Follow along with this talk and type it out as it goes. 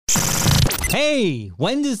Hey,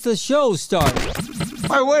 when does the show start?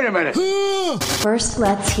 Hey, wait a minute. First,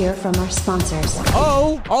 let's hear from our sponsors.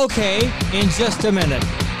 Oh, okay, in just a minute.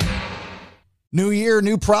 New year,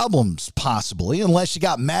 new problems, possibly, unless you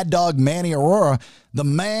got Mad Dog Manny Aurora, the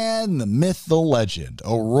man, the myth, the legend.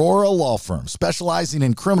 Aurora Law Firm, specializing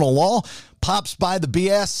in criminal law, pops by the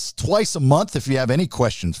BS twice a month. If you have any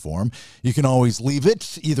questions for him, you can always leave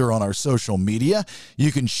it either on our social media.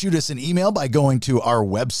 You can shoot us an email by going to our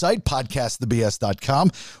website,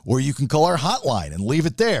 podcastthebs.com, or you can call our hotline and leave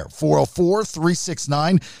it there,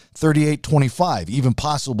 404-369-3825. Even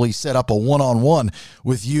possibly set up a one-on-one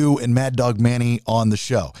with you and Mad Dog Manny on the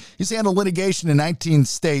show. He's handled litigation in 19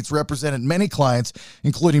 states, represented many clients,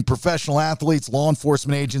 including professional athletes, law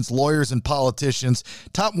enforcement agents, lawyers, and politicians,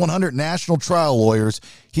 top 100 national trial lawyers.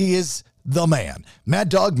 He is the man. Mad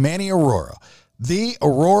Dog Manny Aurora.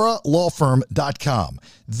 TheAuroraLawFirm.com.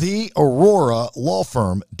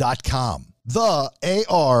 TheAuroraLawFirm.com. The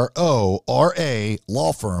ARORA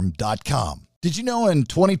Lawfirm.com. Did you know in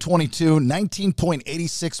 2022,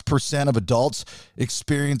 19.86% of adults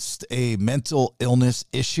experienced a mental illness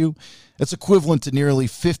issue? That's equivalent to nearly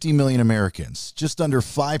 50 million Americans. Just under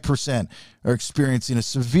 5% are experiencing a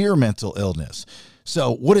severe mental illness.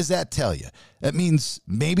 So what does that tell you? That means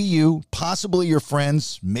maybe you, possibly your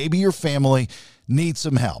friends, maybe your family need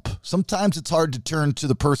some help. Sometimes it's hard to turn to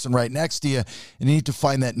the person right next to you, and you need to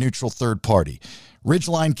find that neutral third party.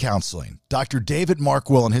 Ridgeline Counseling, Dr. David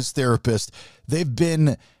Markwell and his therapist, they've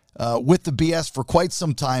been with the BS for quite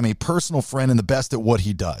some time, a personal friend and the best at what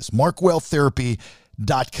he does.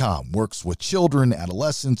 MarkwellTherapy.com works with children,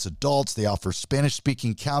 adolescents, adults. They offer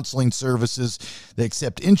Spanish-speaking counseling services. They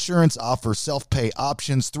accept insurance, offer self-pay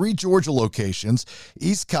options. 3 Georgia locations,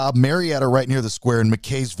 East Cobb, Marietta, right near the square, and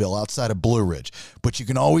McKaysville, outside of Blue Ridge. But you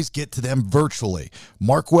can always get to them virtually.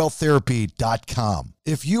 MarkwellTherapy.com.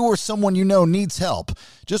 If you or someone you know needs help,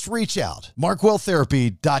 just reach out.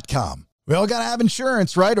 MarkwellTherapy.com. We all got to have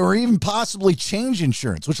insurance, right? Or even possibly change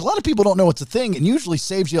insurance, which a lot of people don't know it's a thing and usually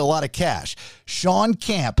saves you a lot of cash. Sean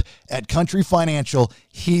Camp at Country Financial,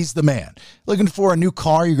 he's the man. Looking for a new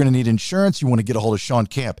car, you're going to need insurance. You want to get a hold of Sean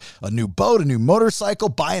Camp. A new boat, a new motorcycle,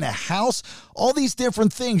 buying a house, all these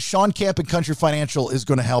different things. Sean Camp at Country Financial is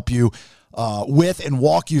going to help you with and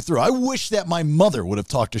walk you through. I wish that my mother would have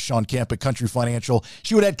talked to Sean Camp at Country Financial.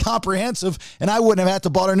 She would have had comprehensive, and I wouldn't have had to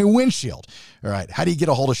buy her new windshield. All right, how do you get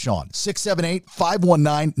a hold of Sean?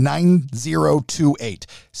 678-519-9028.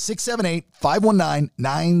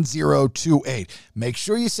 678-519-9028. Make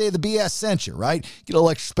sure you say the BS sent you, right? Get a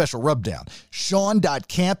little extra special rubdown.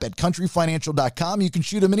 Sean.camp at countryfinancial.com. You can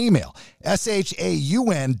shoot him an email.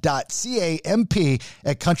 SHAUN.CAMP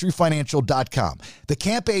at countryfinancial.com. The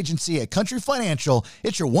Camp Agency at Country Financial,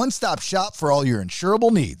 it's your one-stop shop for all your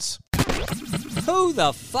insurable needs. Who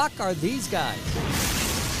the fuck are these guys?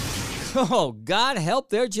 Oh, God help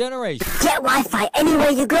their generation. Get Wi-Fi anywhere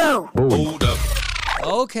you go. Hold up.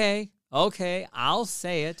 Okay, I'll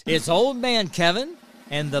say it. It's Old Man Kevin,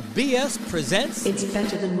 and the BS presents It's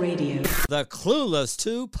better than radio. the Clueless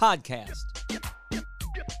 2 podcast.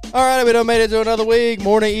 All right, we done made it to another week.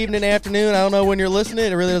 Morning, evening, afternoon. I don't know when you're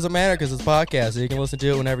listening. It really doesn't matter because it's a podcast, so you can listen to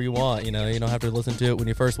it whenever you want. You know, you don't have to listen to it when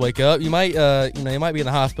you first wake up. You might, you might be in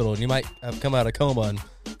the hospital and you might have come out of coma and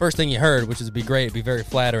first thing you heard, which would be great, it'd be very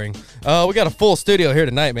flattering. We got a full studio here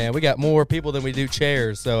tonight, man. We got more people than we do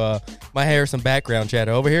chairs, so might hear some background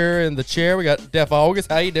chatter. Over here in the chair, we got Def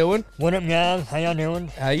August. How you doing? What up, guys? How y'all doing?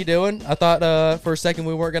 How you doing? I thought for a second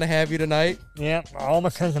we weren't gonna have you tonight. Yep, all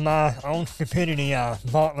because of my own stupidity. I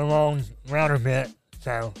bought the wrong router bit,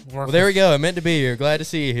 so. Well, there we go. I meant to be here. Glad to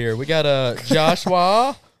see you here. We got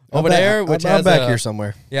Joshua over there, which I'm has back here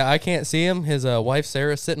somewhere. Yeah, I can't see him. His wife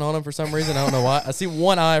Sarah's sitting on him for some reason. I don't know why. I see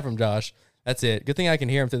one eye from Josh. That's it. Good thing I can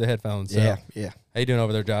hear him through the headphones. So. Yeah. How you doing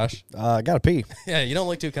over there, Josh? I gotta pee. Yeah, you don't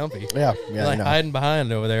look too comfy. Yeah. You're like hiding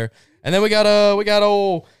behind over there. And then we got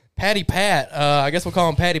old Patty Pat. I guess we'll call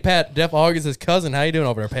him Patty Pat. Def August's cousin. How you doing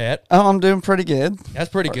over there, Pat? Oh, I'm doing pretty good. That's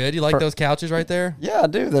pretty good. You like those couches right there? Yeah, I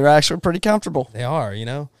do. They're actually pretty comfortable. They are. You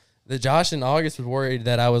know, the Josh and August was worried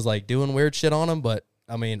that I was like doing weird shit on them, but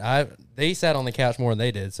I mean, they sat on the couch more than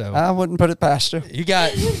they did. So I wouldn't put it past you.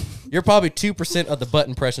 You're probably 2% of the butt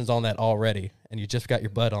impressions on that already, and you just got your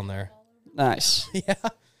butt on there. Nice. Yeah.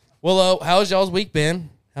 Well, how's y'all's week been?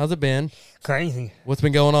 How's it been? Crazy. What's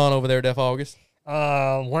been going on over there, Def August?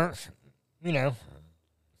 Work,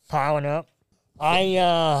 piling up.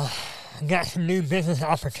 I got some new business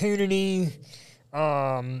opportunities.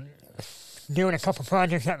 Doing a couple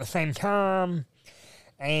projects at the same time,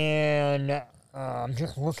 and I'm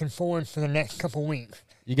just looking forward for the next couple weeks.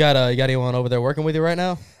 You got anyone over there working with you right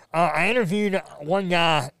now? I interviewed one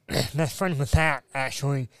guy that's friends with Pat,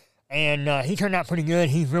 actually, and he turned out pretty good.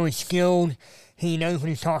 He's really skilled. He knows what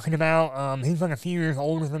he's talking about. He's like a few years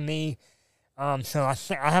older than me. So I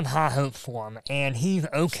have high hopes for him, and he's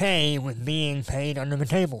okay with being paid under the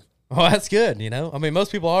table. Oh, that's good, you know? I mean,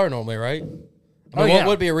 most people are normally, right? I mean, what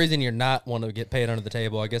would be a reason you're not wanting to get paid under the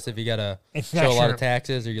table? I guess if you got to show a lot of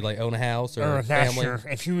taxes, or you like own a house or a family. Sure.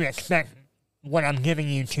 If you expect what I'm giving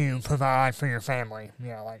you to provide for your family.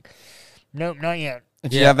 Yeah, like, nope, not yet.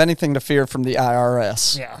 If you have anything to fear from the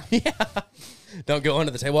IRS. Yeah. Yeah. Don't go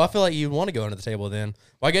under the table. I feel like you'd want to go under the table then.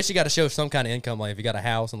 Well, I guess you got to show some kind of income, like if you got a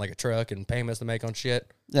house and like a truck and payments to make on shit.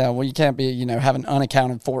 Yeah, well, you can't be, having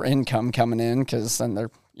unaccounted for income coming in because then they're,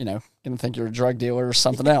 going to think you're a drug dealer or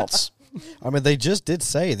something else. I mean, they just did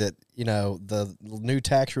say that, the new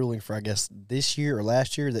tax ruling for, I guess, this year or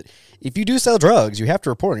last year, that if you do sell drugs, you have to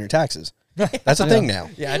report on your taxes. That's a thing now.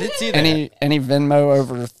 Yeah, I did see that. Any Venmo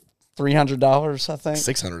over $300, I think?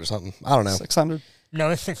 600 or something. I don't know. 600? No,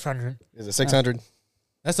 it's 600. Is it 600?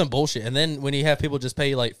 That's some bullshit. And then when you have people just pay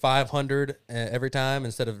you like $500 every time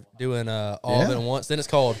instead of doing all of it at once, then it's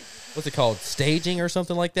called, what's it called, staging or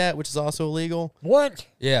something like that, which is also illegal. What?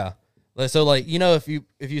 Yeah. So like, if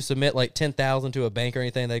you submit like $10,000 to a bank or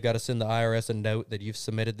anything, they've got to send the IRS a note that you've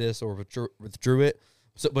submitted this or withdrew it.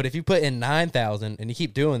 So, but if you put in $9,000 and you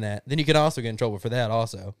keep doing that, then you can also get in trouble for that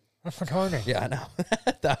also. That's retarded. Yeah, I know.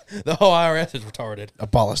 the whole IRS is retarded.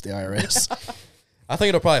 Abolish the IRS. I think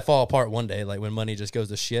it'll probably fall apart one day, like when money just goes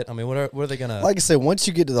to shit. I mean, what are they gonna? Like I said, once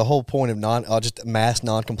you get to the whole point of just mass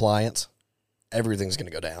non-compliance, everything's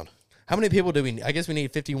gonna go down. How many people do we? I guess we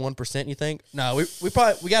need 51%. You think? No, we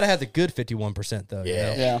got to have the good 51% though.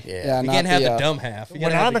 Yeah. You can't have the dumb half.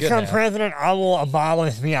 When I become president, I will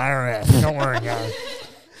abolish the IRS. Don't worry, guys.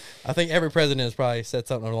 I think every president has probably said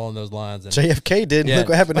something along those lines. And JFK did. Yeah. Look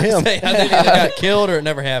what happened to him. I think he either got killed or it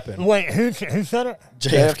never happened. Wait, who said it?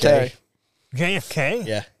 JFK. JFK?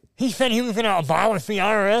 Yeah. He said he was going to abolish the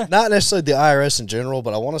IRS? Not necessarily the IRS in general,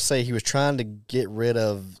 but I want to say he was trying to get rid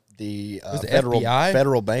of the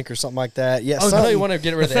federal bank or something like that. Yeah, I you want to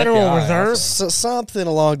get rid of the Federal FBI. Reserve? Something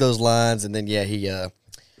along those lines, and then he got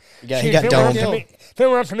domed. If it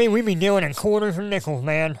were up to me, we'd be dealing in quarters and nickels,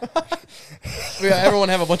 man. Everyone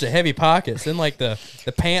have a bunch of heavy pockets. Then like the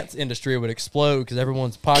pants industry would explode because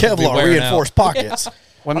everyone's pockets would be Kevlar wearing reinforced out. pockets.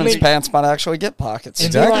 Women's pants might actually get pockets.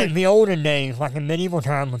 It'd be like the olden days, like in medieval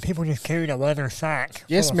times, when people just carried a leather sack.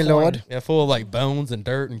 Yes, my lord. Yeah, full of like bones and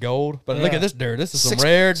dirt and gold. But look at this dirt. This is some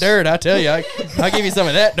rare dirt. I tell you, I'll give you some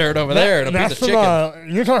of that dirt over there and a piece of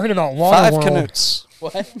chicken. You're talking about Five Waterworld. canoes.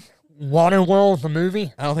 What? Waterworld, the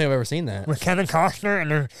movie. I don't think I've ever seen that. With Kevin Costner,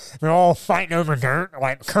 and they're all fighting over dirt.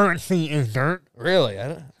 Like, currency is dirt. Really?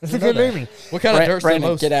 It's a good movie. What kind of dirt's the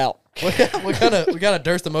most? Get out. What kind of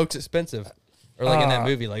dirt's the most expensive? Or like in that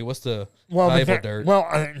movie, like what's the valuable dirt?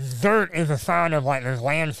 Well, dirt is a sign of like there's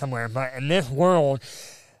land somewhere, but in this world,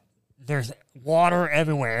 there's water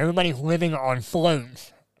everywhere. Everybody's living on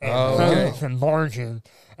floats and boats and barges,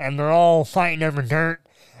 and they're all fighting over dirt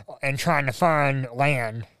and trying to find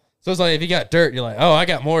land. So it's like if you got dirt, you're like, oh, I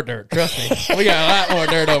got more dirt. Trust me, we got a lot more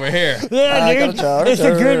dirt over here. Yeah, dude, it's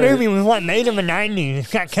a good movie. It was what made in the '90s.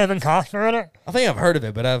 It's got Kevin Costner in it. I think I've heard of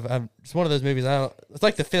it, but it's one of those movies. It's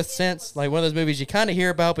like The Fifth Sense, like one of those movies you kind of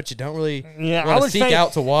hear about, but you don't really want to seek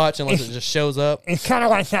out to watch unless it just shows up. It's kind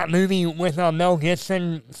of like that movie with Mel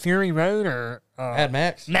Gibson, Fury Road, or Mad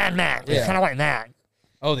Max. Mad Max. Yeah. It's kind of like that.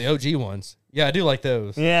 Oh, the OG ones. Yeah, I do like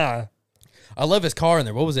those. Yeah. I love his car in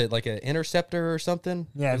there. What was it, like an Interceptor or something?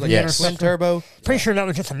 Yeah, it was like twin turbo. Pretty sure that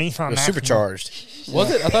was just a Nissan. It was supercharged.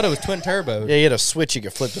 Was it? I thought it was twin turbo. Yeah, you had a switch you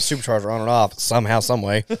could flip the supercharger on and off somehow, some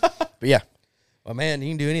way. But yeah. Well, man, you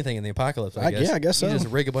can do anything in the apocalypse, I guess. Yeah, I guess so. You just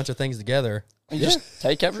rig a bunch of things together. You just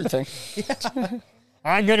take everything.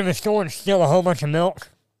 I go to the store and steal a whole bunch of milk.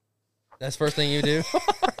 That's the first thing you do?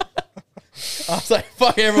 I was like,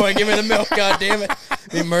 fuck everyone, give me the milk, god damn it.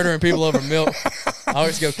 Be murdering people over milk. I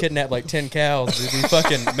always go kidnap like 10 cows. These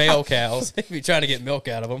fucking male cows. Be trying to get milk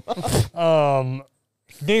out of them.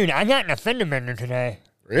 Dude, I got an offender bender today.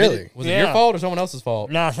 Really? Was it your fault or someone else's fault?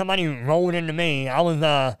 No, somebody rolled into me. I was,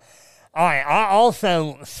 all right, I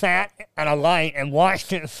also sat at a light and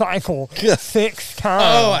watched it cycle 6 times.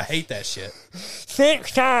 Oh, I hate that shit.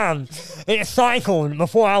 6 times it cycled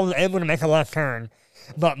before I was able to make a left turn.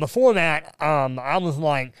 But before that, I was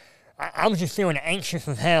like, I was just feeling anxious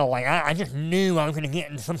as hell. Like, I just knew I was going to get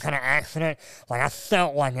into some kind of accident. Like, I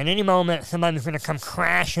felt like at any moment somebody was going to come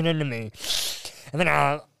crashing into me. And then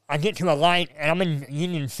I get to a light, and I'm in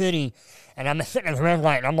Union City, and I'm sitting at the red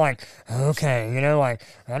light, and I'm like, okay, like,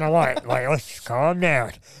 I don't know what, like, let's calm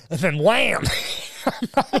down. And then wham!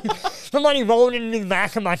 Somebody rolled into the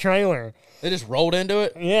back of my trailer. They just rolled into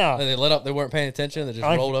it? Yeah. Like they let up, they weren't paying attention, they just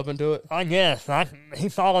rolled up into it? I guess. He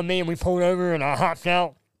followed me and we pulled over and I hopped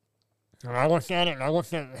out. And I looked at it and I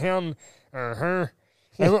looked at him or her.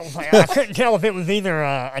 It looked like, I couldn't tell if it was either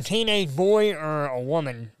a teenage boy or a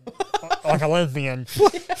woman, like a lesbian.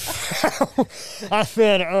 I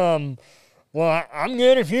said, well, I'm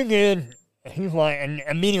good if you're good. He's like, and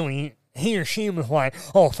immediately he or she was like,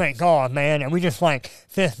 oh, thank God, man. And we just like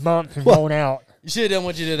fist bumped and rolled out. You should have done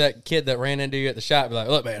what you did to that kid that ran into you at the shop. Be like,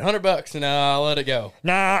 look, man, $100 and I'll let it go.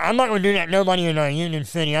 Nah, I'm not going to do that. Nobody in Union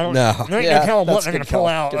City. I don't. No. They're Yeah, tell them what that's they're a going good to pull call.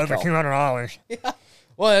 out Good over call. $200. Yeah.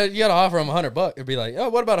 Well, you got to offer them $100. It'd be like, oh,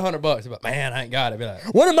 what about $100? But man, I ain't got it. Be like,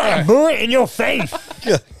 What about a bullet in your face?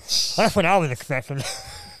 That's what I was expecting.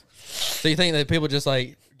 so you think that people just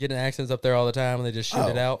like get in accidents up there all the time and they just shoot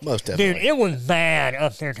it out? Most definitely. Dude, it was bad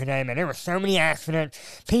up there today, man. There were so many accidents.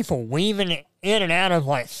 People weaving in and out of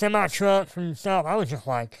like semi trucks and stuff. I was just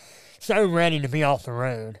like so ready to be off the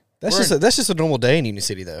road. That's just a normal day in Union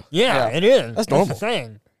City, though. Yeah, it is. That's normal. the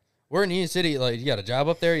thing. We're in Union City. Like, you got a job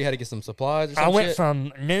up there? You had to get some supplies or something? I went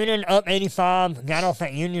from Noonan up 85, got off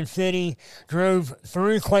at Union City, drove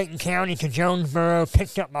through Clayton County to Jonesboro,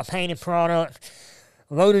 picked up my painted product,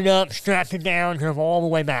 loaded up, strapped it down, drove all the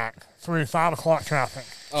way back through 5 o'clock traffic.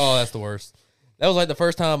 Oh, that's the worst. That was like the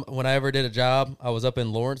first time when I ever did a job. I was up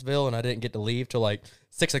in Lawrenceville, and I didn't get to leave till like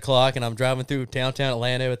 6 o'clock, and I'm driving through downtown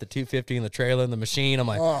Atlanta with the 250 and the trailer and the machine. I'm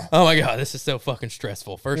like, oh my God, this is so fucking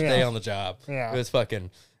stressful. First day on the job. Yeah. It was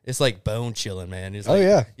fucking... It's like bone chilling, man. It's Oh, like,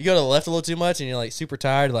 yeah. You go to the left a little too much, and you're like super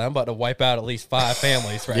tired. Like, I'm about to wipe out at least 5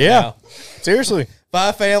 families right Yeah. now. Seriously.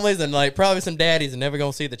 5 families and like probably some daddies, and never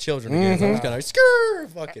gonna see the children again. So I'm just gonna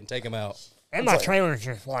fucking take them out. And my trailer's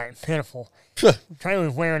just like pitiful.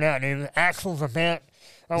 Trailer's wearing out, dude. The axles are bent.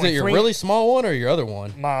 Is it your really small one or your other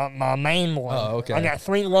one? My main one. Oh, okay. I got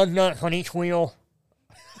 3 lug nuts on each wheel.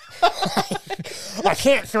 I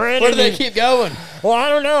can't thread it. Where do they keep going? Well, I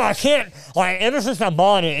don't know. I can't. Like, ever since I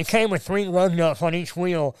bought it, it came with 3 lug nuts on each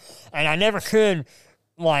wheel, and I never could,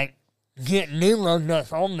 like, get new lug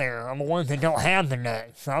nuts on there on the ones that don't have the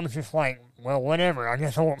nuts. So I was just like, well, whatever. I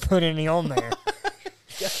guess I won't put any on there.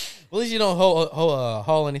 Well, at least you don't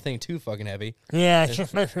haul anything too fucking heavy. Yeah, it's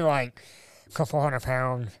just mostly like a couple 100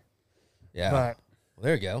 pounds. Yeah. But Well,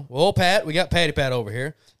 there you go. Well, Pat, we got Patty Pat over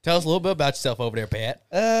here. Tell us a little bit about yourself over there, Pat.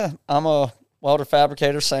 I'm a welder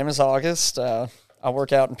fabricator, same as August. I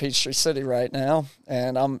work out in Peachtree City right now,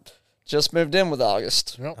 and I'm just moved in with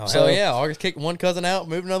August. Yep. Oh, hell yeah. August kicked one cousin out,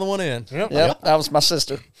 moved another one in. Yep. Yep, that was my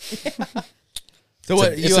sister. So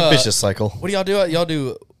what? It's a vicious cycle. What do y'all do? Y'all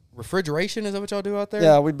do refrigeration? Is that what y'all do out there?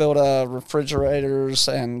 Yeah, we build refrigerators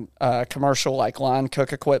and commercial like line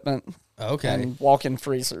cook equipment. Okay. And walk-in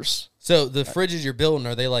freezers. So the fridges you're building,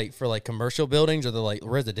 are they like for like commercial buildings or they're like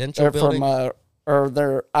residential They're buildings? from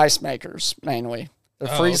they're ice makers mainly.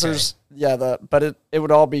 The Oh, freezers, but it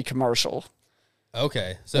would all be commercial.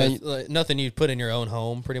 Okay. So Yeah, it's like nothing you'd put in your own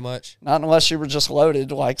home, pretty much. Not unless you were just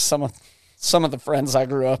loaded, like some of the friends I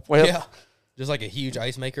grew up with. Yeah. Just like a huge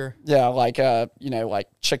ice maker. Yeah, like like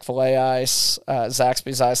Chick-fil-A ice,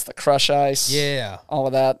 Zaxby's ice, the Crush ice. Yeah. All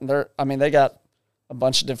of that. And they got a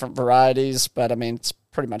bunch of different varieties, but I mean it's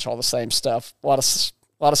pretty much all the same stuff. A lot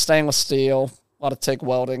of stainless steel, a lot of TIG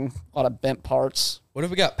welding, a lot of bent parts. What if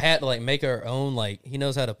we got Pat to like make our own, like he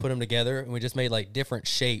knows how to put them together, and we just made like different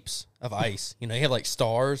shapes of ice. You know, you have like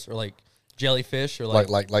stars or like jellyfish or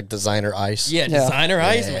Like designer ice. yeah, designer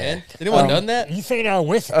ice, man. Has anyone done that? you say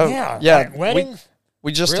with yeah. like weddings?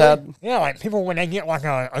 We just Really? had Yeah, like people when they get like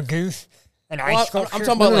a goose, an ice Well, sculpture. I'm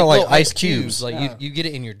talking about No, like, like little ice cubes. Like you get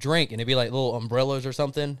it in your drink, and it'd be like little umbrellas or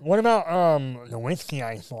something. What about the whiskey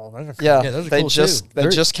ice ball? Those are cool. yeah, those are they cool, just too. they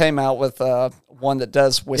just came out with one that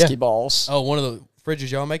does whiskey balls. Oh, one of the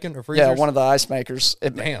fridges y'all making or freezers? Yeah, one of the ice makers.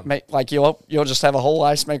 Damn. Like you'll just have a whole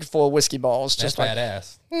ice maker full of whiskey balls, That's just like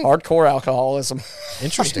badass. hardcore alcoholism.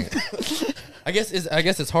 Interesting. I guess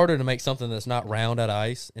it's harder to make something that's not round out of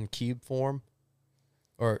ice in cube form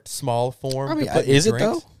or small form. I mean, to put in is it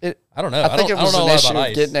drinks. though? I don't know. I think it was I don't an know a lot issue about of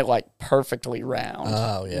ice. getting it like perfectly round.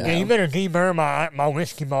 Oh Yeah, yeah. you better deburr my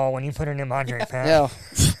whiskey ball when you put it in my drink, Pat.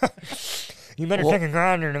 Yeah, You better Well- take a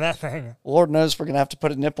grinder to that thing. Lord knows we're gonna have to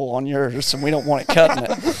put a nipple on yours, and we don't want it cutting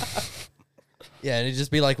it. Yeah, and it'd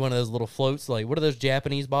just be like one of those little floats. Like, what are those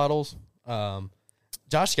Japanese bottles?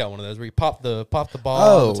 Josh got one of those where you pop the ball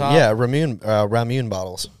Oh on the top. yeah, Ramune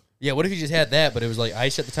bottles. Yeah, what if you just had that, but it was like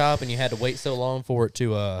ice at the top, and you had to wait so long for it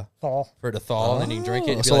to Fall. thaw, and then you can drink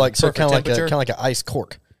it. It'd be So like perfect kind of like temperature. an ice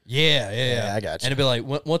cork. Yeah, I got you. And it'd be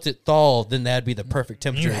like once it thawed, then that'd be the perfect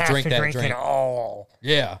temperature You to have drink to that drink drink. it all.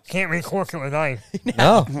 Yeah, Can't recork it with ice.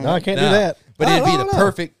 No, I can't do that. But I it'd be don't the know.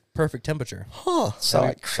 perfect temperature. So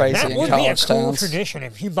like crazy That in would be a college cool towns. tradition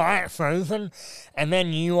if you buy it frozen and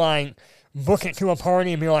then you like book it to a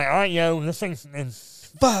party and be like, all right, yo, this thing's in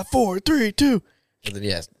 5, 4, 3, 2. And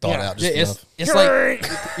then thawed Yeah. out just Yeah, enough. it's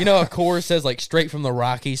like a Coors says like straight from the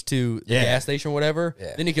Rockies to the Yeah. gas station or whatever.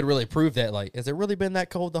 Yeah. Then you could really prove that like, has it really been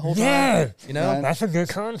that cold the whole Yeah. time? You know, That's a good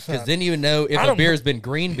because concept. then you would know if I a don't- beer's been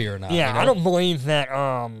green beer or not. Yeah, you know? I don't believe that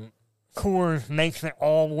Coors makes it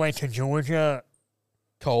all the way to Georgia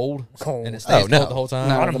cold cold. and it stays no. cold the whole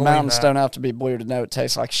time. I No, don't the believe mountains that. don't have to be blue to know it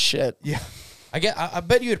tastes like shit. Yeah, I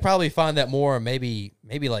bet you would probably find that more maybe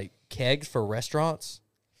like kegs for restaurants.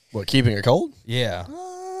 What, keeping it cold? Yeah,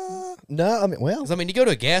 No, I mean, well. 'cause I mean, you go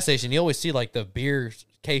to a gas station, you always see like the beer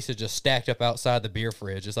cases just stacked up outside the beer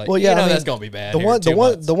fridge. It's like, Well, yeah, you know I mean, that's gonna be bad. The here in 2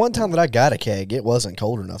 months. one time that I got a keg, it wasn't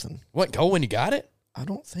cold or nothing. Wasn't cold when you got it. I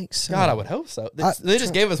don't think so. God, I would hope so. They, I- they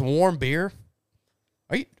just gave us warm beer.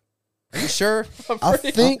 Are you sure? I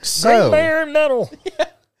pretty- think Green so. Bear and Metal.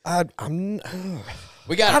 I'm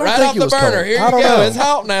we got I it don't right think off it the was burner. cold. Here I you don't go. know. It's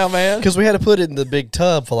hot now, man. because we had to put it in the big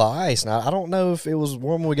tub full of ice. Now I don't know if it was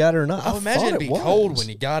warm when we got it or not. I would imagine thought it'd be it was. cold when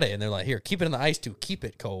you got it, and they're like, "Here, keep it in the ice to keep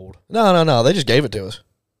it cold." No. They just gave it to us.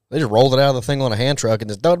 They just rolled it out of the thing on a hand truck and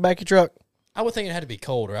just throw it back in your truck. I would think it had to be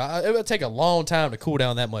colder. It would take a long time to cool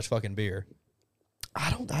down that much fucking beer. I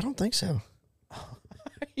don't think so.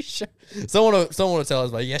 Are you sure? Someone will tell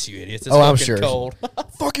us, like, "Yes, you idiots. It's Oh, I'm fucking sure. cold."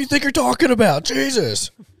 Fuck you think you're talking about? Jesus.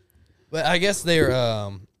 But I guess they're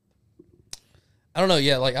I don't know.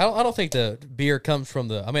 Yeah, like I don't think the beer comes from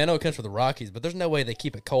the. I mean, I know it comes from the Rockies, but there's no way they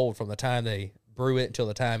keep it cold from the time they brew it until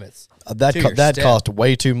the time it's That to your that step. cost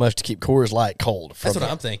way too much to keep Coors Light cold. That's what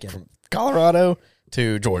I'm thinking. From Colorado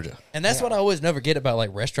to Georgia. And that's what I always never get about like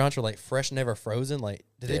restaurants or like fresh, never frozen. Like,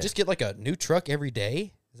 do they just get like a new truck every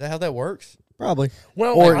day? Is that how that works? Probably.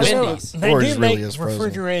 Well, Or I just- know Wendy's. they or do just make really is frozen.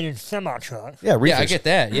 refrigerated semi-trucks. Yeah, Yeah, I reefers. get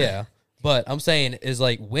that. Yeah. But I'm saying is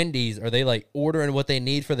like Wendy's, are they like ordering what they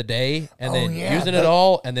need for the day and then yeah, using it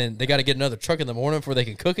all, and then they got to get another truck in the morning before they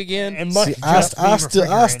can cook again? It must See, just be I still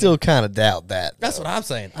refrigerated. kind of doubt that. That's what I'm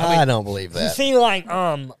saying. I don't believe You that. see, like, you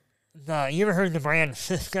ever heard of the brand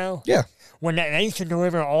Cisco? Yeah. When they used to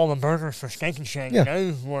deliver all the burgers for Steak and Shake, Yeah.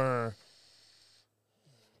 those were,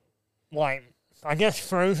 like, I guess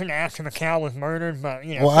frozen after the cow was murdered, but,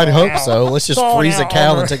 you know. Well, I'd thawed hope out- so. Let's just thawed freeze a out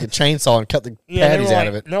cow on and the- take a chainsaw and cut the Yeah, patties they're out like,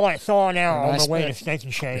 of it. They're like thawing out on Nice the way to bit. Steak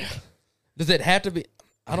and Shake. Does it have to be?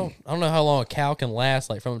 I don't know how long a cow can last.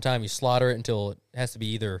 Like from the time you slaughter it until it has to be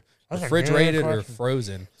either That's a good refrigerated or question.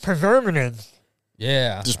 frozen. Preservatives.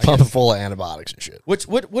 Yeah. Just I pump it guess. full of antibiotics and shit. What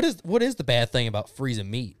is the bad thing about freezing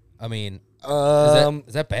meat? I mean,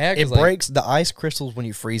 is that bad? It 'Cause, like, breaks the ice crystals when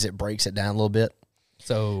you freeze it. Breaks it down a little bit.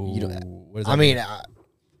 So You know, what does that I mean,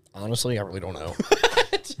 honestly, I really don't know.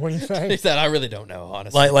 What do you He say? said, I really don't know,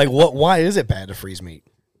 honestly. like what? Why is it bad to freeze meat?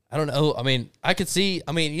 I don't know. I mean, I could see.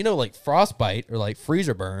 I mean, like frostbite or like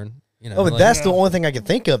freezer burn. You know, Oh, but like, that's the only thing I can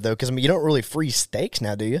think of though, because I mean, you don't really freeze steaks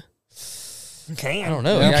now, do you? You can. I don't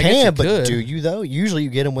know. You Yeah, I guess can, but could. do you though? Usually, you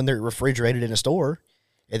get them when they're refrigerated in a store,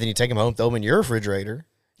 and then you take them home, throw them in your refrigerator.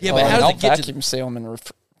 Yeah, but how does I'll it get to? vacuum seal them and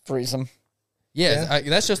freeze them. Yeah,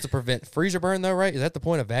 that's just to prevent freezer burn, though, right? Is that the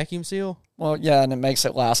point of vacuum seal? Well, yeah, and it makes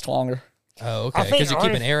it last longer. Oh, I okay. think Because you're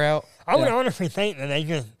keeping air out. I would Yeah. honestly think that they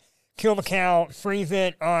just kill the cow, freeze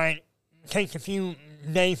it, all right, takes a few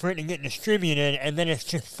days for it to get distributed, and then it's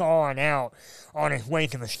just thawing out on its way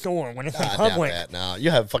to the store. When it's in I doubt public, that. No, you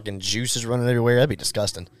have fucking juices running everywhere. That'd be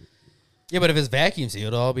disgusting. Yeah, but if it's vacuum sealed,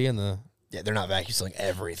 it'll all be in the. Yeah, they're not vacuum sealing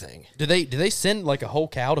everything. Do they send like a whole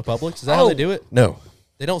cow to Publix? Is that how they do it? No,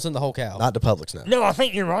 They don't send the whole cow. not to Publix. No. no, I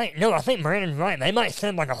think you're right. No, I think Brandon's right. They might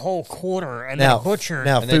send like a whole quarter and Now, then butcher.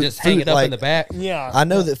 now and they just hang it up in the back. yeah, I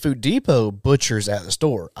know that Food Depot butchers at the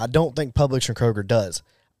store. I don't think Publix and Kroger does.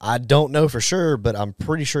 I don't know for sure, but I'm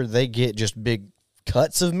pretty sure they get just big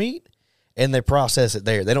cuts of meat and they process it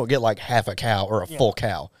there. They don't get like half a cow or a full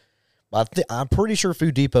cow. But I'm pretty sure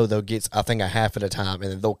Food Depot though gets I think a half at a time, and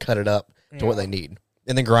then they'll cut it up to what they need,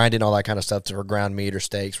 and then grind it and all that kind of stuff for ground meat or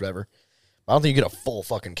steaks, whatever. But I don't think you get a full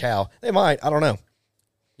fucking cow. They might. I don't know.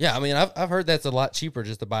 Yeah, I mean, I've heard that's a lot cheaper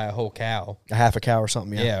just to buy a whole cow. A half a cow or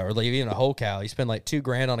something. Yeah. Yeah, or like even a whole cow. You spend like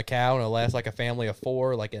 $2,000 on a cow, and it'll last like a family of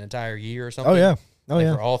 4, like an entire year or something. Oh yeah. Oh Like,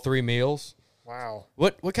 yeah. for all 3 meals. wow.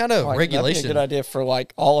 What kind of Like, regulation? That'd be a good idea for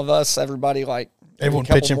like all of us, everybody. Like Everyone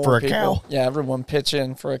couple pitching more for a people. cow. Yeah, everyone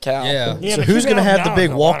pitching for a cow. Yeah. Yeah, So but who's $2,000 going to have the big is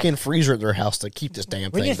a lot. walk-in freezer at their house to keep this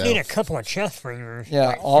damn We thing, just though? need a couple of chest freezers. Yeah,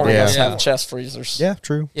 like, all of Yeah. us Yeah. have chest freezers. Yeah,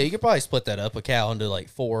 true. Yeah, you could probably split that up, a cow, into like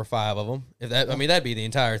 4 or 5 of them. If that, I mean, that'd be the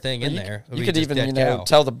entire thing in there. It'd You be could just even, dead you know, cow.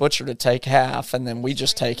 tell the butcher to take half, and then we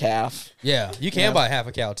just take half. Yeah, you can buy half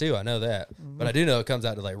a cow too. I know that, but I do know it comes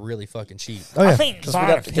out to like really fucking cheap. Oh, I yeah. think Because we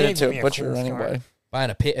buying have to get it pig to would be a butcher cool anyway.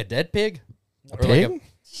 Buying a dead pig, A Or like pig?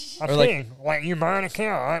 Start. A Or pig, like you buying a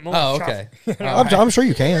cow. All right, Oh, okay. I'm sure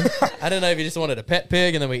you can. I didn't know if you just wanted a pet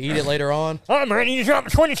pig and then we eat it later on. I'm ready to drop a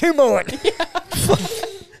 22 bullet.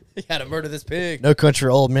 You had to murder this pig. No country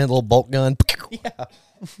old man, little bolt gun. Yeah,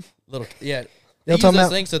 little yeah. You know They use what I'm talking those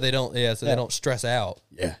about? things so they don't they don't stress out.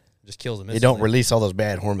 Yeah. Just kills them. You don't instantly. release all those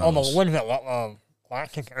bad Oh, but hormones. what is it?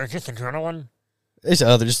 Lactic or just adrenaline? It's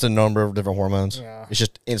just a number of different hormones. Yeah. It's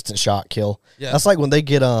just instant shock kill. Yeah. That's like when they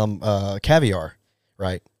get caviar,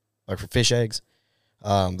 right? Like for fish eggs. They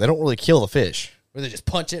don't really kill the fish. Where they just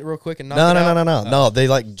punch it real quick and knock No, it no, out? no, no, no. Oh. No, they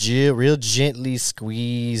like real gently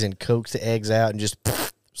squeeze and coax the eggs out and just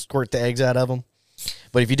squirt the eggs out of them.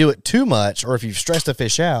 But if you do it too much, or if you stress the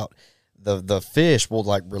fish out, the fish will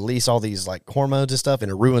like release all these like hormones and stuff,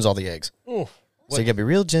 and it ruins all the eggs. Ooh. So you gotta be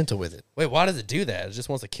real gentle with it. Wait, why does it do that? It just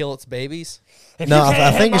wants to kill its babies? If No, you I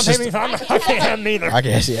can't think have it's my just- babies, I can't have them either. I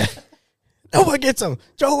guess, yeah. No one gets them.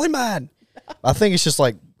 It's only mine. I think it's just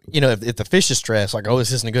like, you know, if the fish is stressed, like, oh,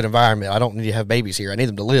 this isn't a good environment. I don't need to have babies here. I need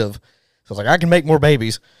them to live. So it's like, I can make more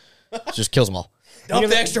babies. It just kills them all. Dump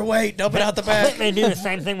the extra weight. Dump it out the I back. think they do the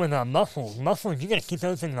same thing with mussels. Mussels, you got to keep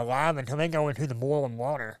those things alive until they go into the boiling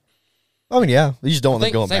water. I mean, yeah. You just don't want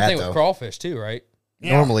them going Same bad, thing though. with crawfish too, right?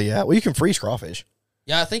 Yeah. Normally, yeah. Well, you can freeze crawfish.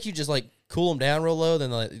 Yeah, I think you just like cool them down real low, then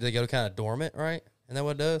they go kind of dormant, right? Isn't that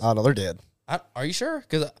what it does? Oh, no, they're dead. Are you sure?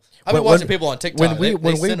 Because I've been When- watching people on TikTok.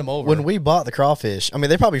 They send them over. When we bought the crawfish, I mean,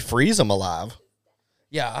 they probably freeze them alive.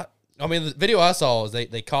 Yeah, I mean, the video I saw was they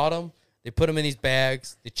caught them, they put them in these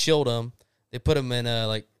bags, they chilled them, they put them in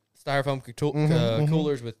like styrofoam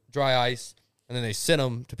coolers with dry ice, and then they sent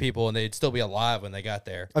them to people, and they'd still be alive when they got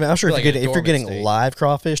there. I mean, I'm sure Like if in a you're dormant getting state. live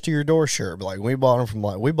crawfish to your door, sure. But like we bought them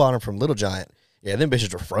from Little Giant. Yeah, them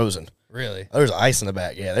bitches were frozen. Really? There was ice in the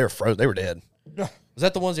back. Yeah, they were frozen. They were dead. Was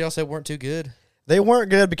that the ones y'all said weren't too good? They weren't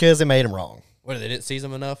good because they made them wrong. What, they didn't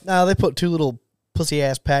season them enough? No, they put 2 little pussy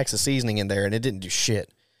ass packs of seasoning in there, and it didn't do shit.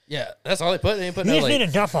 Yeah, that's all they put. They didn't put You no just need like.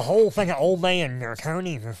 to dump a whole thing of Old Bay and their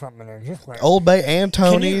Tony's or something in there. Just like, Old Bay and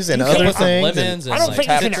Tony's and you other put some things. lemons and I don't like think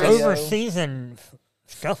you can Texas. over season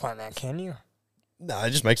stuff like that, can you? No, it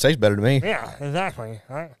just makes taste better to me. Yeah, exactly.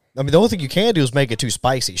 Right? I mean, the only thing you can do is make it too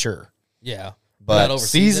spicy, sure. Yeah, But not over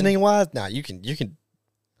seasoning wise, nah, you can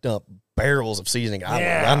dump barrels of seasoning.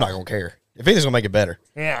 Yeah. I'm not gonna care. If anything's gonna make it better.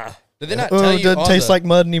 Yeah. Did they not Oh, tell it you doesn't on taste the- like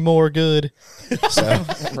mud anymore. Good. So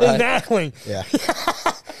Right. Exactly. yeah,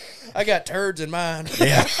 I got turds in mine.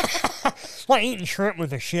 yeah. Like eating shrimp with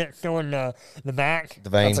the shit still in the back. The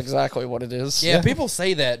vein. That's exactly what it is. Yeah, people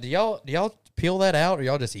say that. Do y'all peel that out, or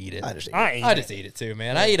y'all just eat it? I just eat I just eat it too,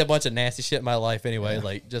 man. I eat a bunch of nasty shit in my life anyway.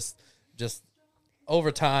 Like just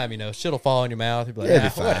over time, shit'll fall in your mouth. You'll be like, Yeah, it'll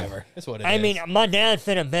be fine. whatever. That's what it is. I mean, my dad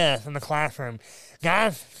said it best in the classroom.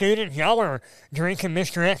 Guys, students, y'all are drinking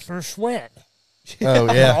Mr. Extra's sweat. Oh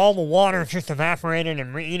Where yeah. all the water's just evaporated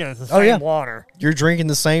and, it's the Oh, same yeah. water. You're drinking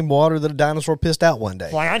the same water that a dinosaur pissed out one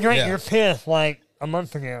day. Like, I drank Yeah. your piss like a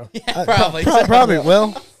month ago. probably. Probably.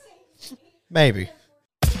 Well, maybe.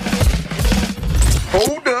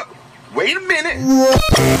 Hold up. Wait a minute.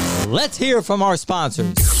 Let's hear from our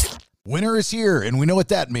sponsors. Winter is here, and we know what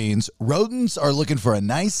that means. Rodents are looking for a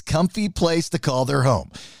nice, comfy place to call their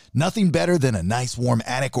home. Nothing better than a nice, warm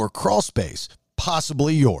attic or crawl space,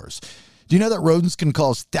 possibly yours. Do you know that rodents can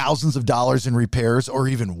cause thousands of dollars in repairs or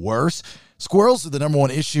even worse? Squirrels are the number one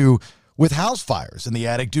issue with house fires in the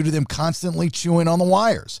attic due to them constantly chewing on the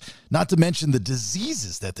wires, not to mention the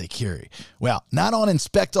diseases that they carry. Well, not on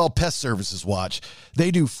Inspect All Pest Services watch.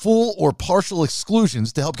 They do full or partial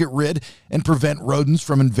exclusions to help get rid and prevent rodents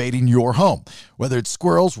from invading your home. Whether it's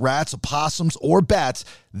squirrels, rats, opossums, or bats,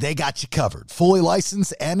 they got you covered. Fully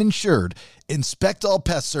licensed and insured, Inspect All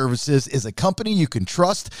Pest Services is a company you can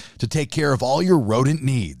trust to take care of all your rodent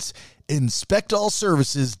needs.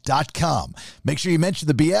 InspectAllServices.com. Make sure you mention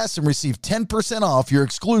the BS and receive 10% off your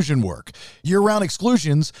exclusion work. Year-round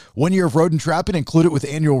exclusions, 1 year of rodent trapping included with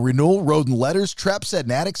annual renewal, rodent letters, trap set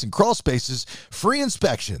and attics, and crawl spaces, free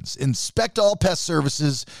inspections.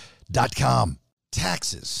 InspectAllPestServices.com.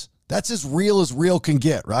 Taxes. That's as real can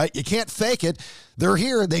get, right? You can't fake it. They're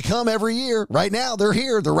here. They come every year. Right now, they're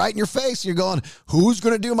here. They're right in your face. You're going, who's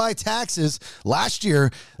going to do my taxes? Last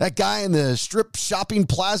year, that guy in the strip shopping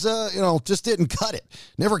plaza, just didn't cut it.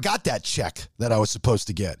 Never got that check that I was supposed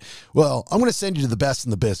to get. Well, I'm going to send you to the best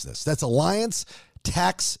in the business. That's Alliance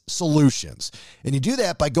Tax Solutions. And you do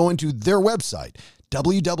that by going to their website,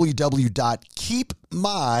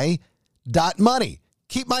 www.keepmy.money.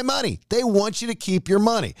 Keep my money. They want you to keep your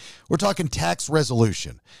money. We're talking tax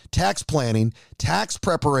resolution, tax planning, tax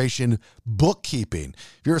preparation, bookkeeping.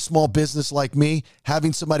 If you're a small business like me,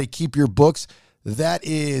 having somebody keep your books, that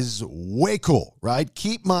is way cool, right?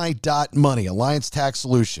 Keep my money, Alliance Tax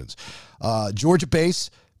Solutions.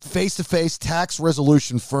 Georgia-based, face-to-face tax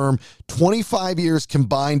resolution firm, 25 years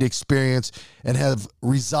combined experience, and have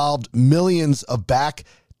resolved millions of back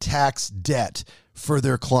tax debt for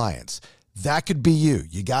their clients. That could be you.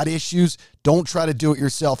 You got issues. Don't try to do it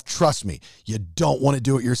yourself. Trust me, you don't want to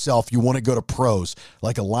do it yourself. You want to go to pros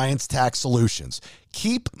like Alliance Tax Solutions.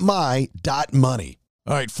 Keep my money.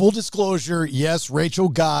 All right, full disclosure. Yes, Rachel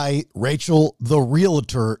the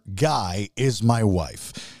realtor Guy is my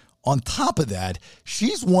wife. On top of that,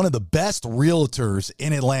 she's one of the best realtors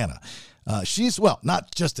in Atlanta. She's,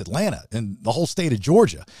 not just Atlanta, and the whole state of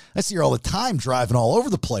Georgia. I see her all the time driving all over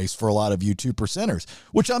the place for a lot of you 2%ers,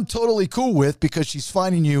 which I'm totally cool with because she's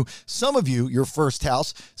finding you, some of you, your first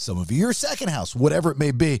house, some of you, your second house, whatever it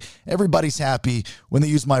may be. Everybody's happy when they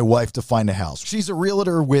use my wife to find a house. She's a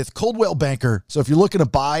realtor with Coldwell Banker, so if you're looking to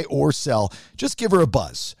buy or sell, just give her a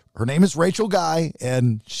buzz. Her name is Rachel Guy,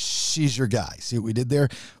 and she's your guy. See what we did there?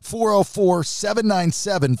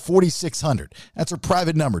 404-797-4600. That's her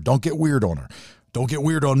private number. Don't get weird on her. Don't get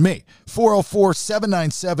weird on me.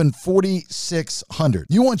 404-797-4600.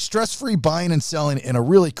 You want stress-free buying and selling in a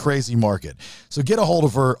really crazy market. So get a hold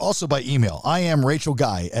of her also by email. I am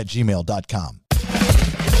RachelGuy@gmail.com.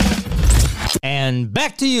 And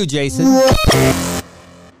back to you, Jason.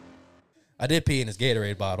 I did pee in his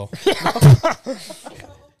Gatorade bottle.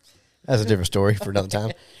 That's a different story for another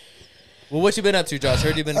time. Well, what you been up to, Josh?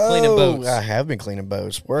 Heard you been cleaning boats. I have been cleaning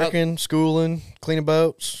boats. Working, schooling, cleaning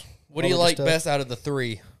boats. What do you like best out of the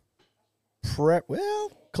three?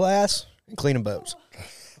 Class and cleaning boats.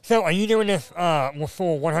 So are you doing this with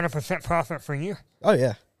full 100% profit for you? Oh,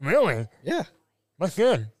 yeah. Really? Yeah. That's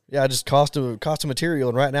good. Yeah, I just cost of material,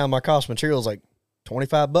 and right now my cost of material is like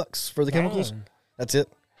 $25 for the chemicals. That's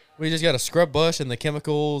it. We just got a scrub brush and the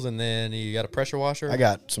chemicals, and then you got a pressure washer. I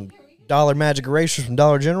got some Dollar Magic erasers from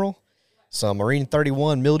Dollar General, some Marine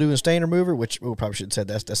 31 mildew and stain remover, which we probably should have said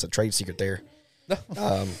that's a trade secret there.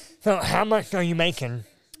 So how much are you making?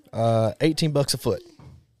 $18 a foot.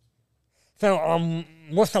 So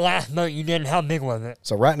what's the last boat you did and how big was it?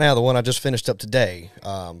 So right now the one I just finished up today,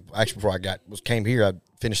 actually before I came here, I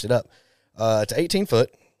finished it up. It's 18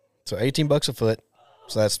 foot, so $18 a foot.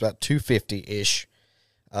 So that's about $250-ish.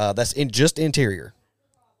 That's just interior.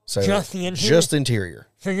 So just the interior? Just interior.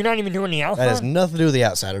 So you're not even doing the outside? That has nothing to do with the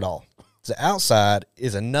outside at all. The outside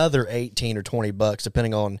is another $18 or $20,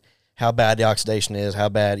 depending on how bad the oxidation is, how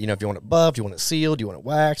bad, if you want it buffed, you want it sealed, you want it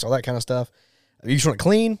waxed, all that kind of stuff. If you just want it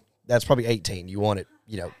clean, that's probably $18. You want it,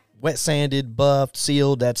 wet sanded, buffed,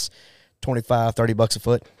 sealed, that's $25, $30 a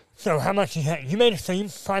foot. So how much you probably made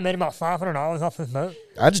about $500 off this boat?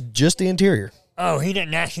 Just the interior. Oh, he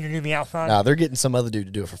didn't ask you to do the outside? Nah, they're getting some other dude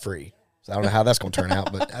to do it for free. So I don't know how that's going to turn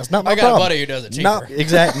out, but that's not my I got problem. a buddy who does it cheaper.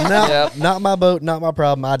 Exactly. Not my boat, not my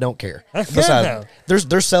problem. I don't care. That's good, though.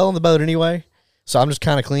 They're selling the boat anyway, so I'm just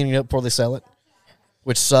kind of cleaning it up before they sell it,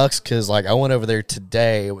 which sucks because, I went over there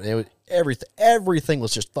today. Everything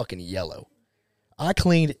was just fucking yellow. I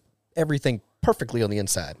cleaned everything perfectly on the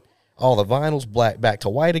inside. All the vinyl's black back to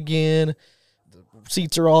white again. The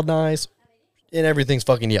seats are all nice, and everything's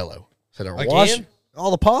fucking yellow. So they're washing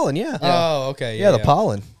all the pollen, yeah. Oh, okay. Yeah, the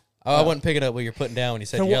pollen. Oh, I wasn't picking up what you're putting down when you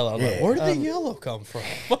said yellow. I was like, where did the yellow come from?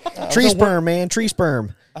 Tree sperm, man. Tree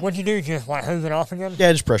sperm. What'd you do? Just hose it off again?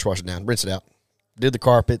 Yeah, just pressure wash it down. Rinse it out. Did the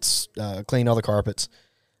carpets. Cleaned all the carpets.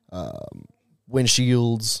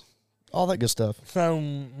 Windshields. All that good stuff. So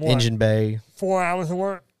what, engine bay. 4 hours of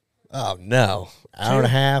work? Oh, no. Hour and a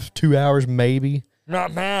half, 2 hours maybe.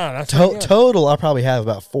 Not bad. That's total, I probably have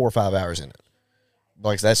about 4 or 5 hours in it.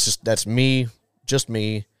 That's me, just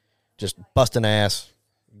busting ass,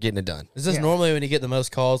 getting it done. Is this normally when you get the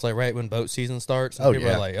most calls, right when boat season starts? And people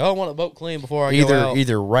are like, I want a boat clean before I go out.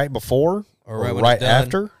 Either right before or right, when right it's done,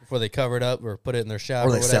 after. Before they cover it up or put it in their shop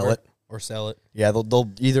or they sell it. Or sell it. Yeah,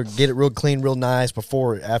 they'll either get it real clean, real nice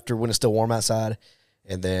after when it's still warm outside,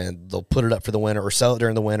 and then they'll put it up for the winter or sell it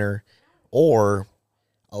during the winter. Or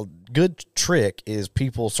a good trick is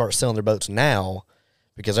people start selling their boats now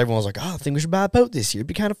because everyone's like, oh, I think we should buy a boat this year. It'd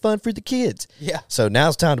be kind of fun for the kids. Yeah. So now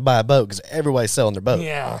it's time to buy a boat because everybody's selling their boat.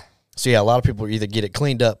 Yeah. So yeah, a lot of people either get it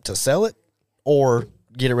cleaned up to sell it or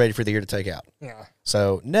get it ready for the year to take out. Yeah.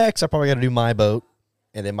 So next, I probably got to do my boat,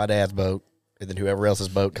 and then my dad's boat, and then whoever else's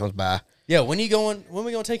boat comes by. Yeah, when we going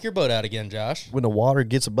to take your boat out again, Josh? When the water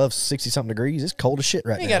gets above 60-something degrees, it's cold as shit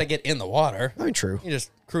right You now. got to get in the water. I mean, true. You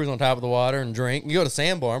just cruise on top of the water and drink. You go to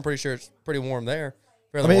Sandbar. I'm pretty sure it's pretty warm there.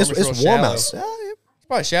 I mean, it's warm shallow. outside. It's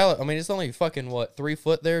probably shallow. I mean, it's only fucking, 3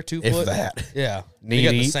 foot there, 2 If foot? that. Yeah. Knee you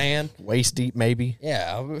got the deep, sand. waist deep, maybe.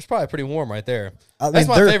 Yeah, it's probably pretty warm right there. I That's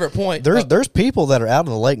mean, my favorite point. There's people that are out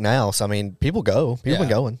in the lake now, so I mean, people go. People been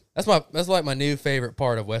going. That's like my new favorite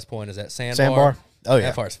part of West Point is that sandbar. Sandbar? Oh, yeah.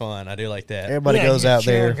 That part's fun. I do like that. Everybody Yeah, goes you out just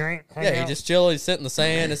chill, there. drink, hang Yeah, you out. just chill. You sit in the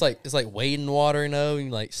sand. It's like wading water, you know.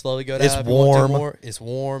 You like slowly go down. It's if you want to warm. more. It's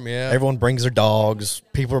warm. Yeah. Everyone brings their dogs.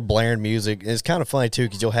 People are blaring music. It's kind of funny, too,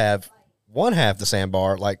 because you'll have one half the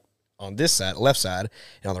sandbar, like on this side, left side,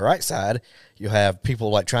 and on the right side, you'll have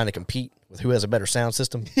people like trying to compete with who has a better sound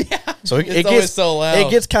system. Yeah. So it It's gets always so loud.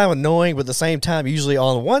 It gets kind of annoying, but at the same time, usually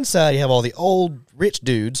on one side, you have all the old rich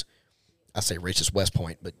dudes. I say rich is West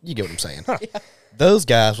Point, but you get what I'm saying. Those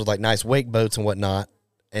guys with like nice wake boats and whatnot.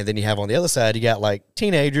 And then you have on the other side, you got like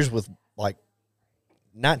teenagers with like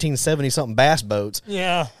 1970 something bass boats.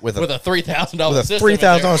 Yeah. with a $3,000 With a system in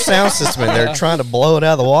 $3,000 there. sound system in there trying to blow it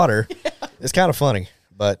out of the water. It's kind of funny,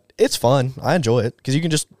 but it's fun. I enjoy it because you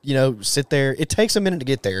can just, sit there. It takes a minute to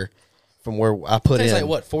get there from where I put It takes in.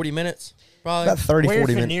 like 40 minutes probably About 30, Where's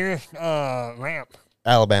 40 the minutes. nearest ramp?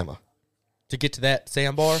 Alabama. to get to that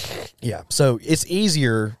sandbar. Yeah. So it's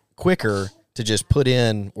easier, quicker to just put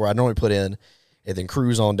in where I normally put in and then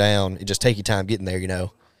cruise on down and just take your time getting there,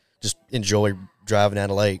 Just enjoy driving down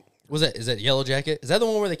the lake. Is that Yellow Jacket? Is that the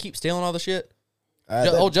one where they keep stealing all the shit?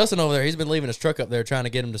 That- Justin over there, he's been leaving his truck up there trying to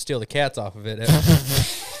get him to steal the cats off of it.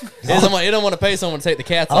 He don't want to pay someone to take the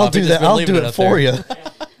cats I'll off. do He's just that. been I'll leaving do it up for there. you.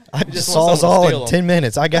 I just just want saws someone to all steal in 'em. 10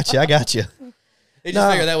 minutes. I got you. I got you. He just No.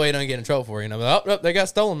 figured that way he don't get in trouble for it. Oh, they got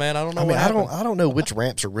stolen, man. I don't know I mean, what I happened. don't know which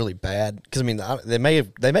ramps are really bad because they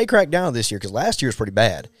may crack down this year because last year was pretty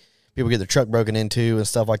bad. People get their truck broken into and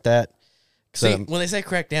stuff like that. See, when they say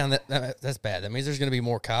crack down, that's bad. That means there's going to be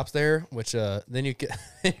more cops there, which then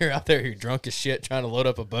you're out there, you're drunk as shit trying to load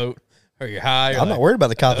up a boat, or you're high. I'm not worried about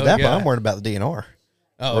the cops oh, with that, but God. I'm worried about the DNR.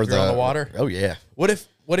 Oh, if you're on the water? Oh yeah. What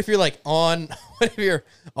if you're like on? What if you're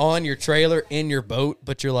on your trailer in your boat,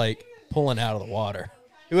 but you're like pulling out of the water?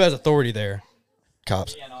 Who has authority there?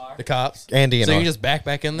 Cops The cops and DNR. So you just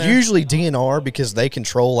back in there. Usually DNR because they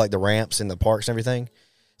control like the ramps and the parks and everything.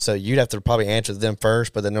 So you'd have to probably answer to them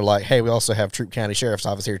first, but then they're like, "Hey, we also have Troop County Sheriff's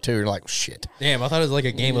Office here too." And you're like, "Shit." Damn, I thought it was like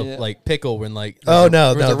a game of like pickle when like Oh,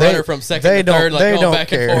 no, there's no, a they- runner from second they to don't- third, like they going don't back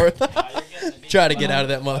care. and forth, try to get out of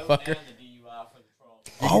that motherfucker.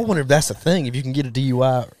 I wonder if that's the thing. If you can get a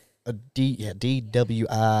DUI,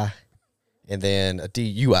 DWI, and then a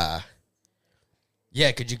DUI.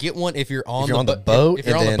 Yeah, could you get one if you're on, you're on the boat If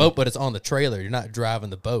you're and on the then- boat, but it's on the trailer, you're not driving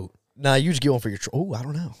the boat. Nah, you just get one for your. Oh, I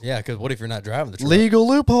don't know. Yeah, because what if you're not driving the truck? Legal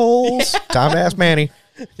loopholes. Time to ask Manny.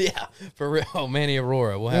 Yeah, for real. Oh, Manny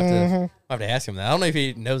Aurora. We'll have to ask him that. I don't know if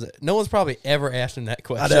he knows it. No one's probably ever asked him that I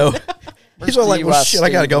question. know. He's all like, "Well, DUI shit, I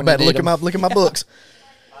gotta go Steve back and when look you at my books."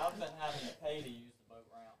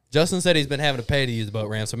 Justin said he's been having to pay to use the boat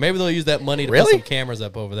ramp, so maybe they'll use that money to Really? put some cameras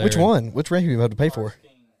up over there. Which one? Which ramp you have to pay for?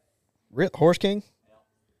 Horse King.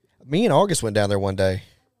 Me and August went down there one day.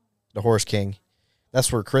 The Horse King.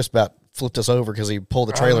 That's where Chris about flipped us over because he pulled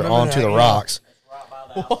the trailer remember onto that, the yeah. rocks.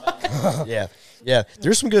 Yeah, yeah.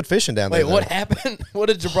 There's some good fishing down there. Wait, what though. happened? What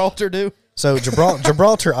did Gibraltar do? So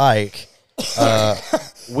Gibraltar Ike, so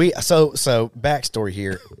backstory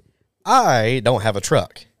here. I don't have a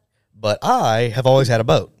truck, but I have always had a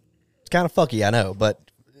boat. It's kind of fucky, I know, but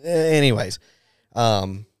anyways,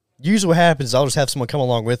 usually what happens is I'll just have someone come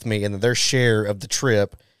along with me, and their share of the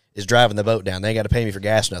trip is driving the boat down. They ain't got to pay me for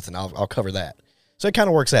gas, nothing. I'll cover that. So it kind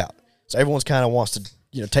of works out. So everyone's kind of wants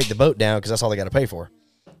to take the boat down because that's all they got to pay for.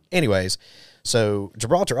 Anyways, so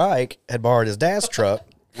Gibraltar Ike had borrowed his dad's truck,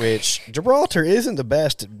 which Gibraltar isn't the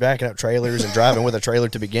best at backing up trailers and driving with a trailer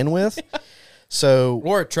to begin with. So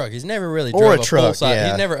Or a truck. He's never really Or drove a a truck, full size. yeah.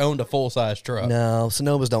 He's never owned a full size truck. no,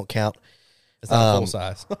 Sonomas don't count. It's not full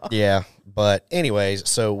size. Yeah, but anyways,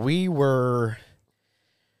 so we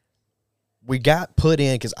got put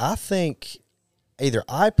in because I think either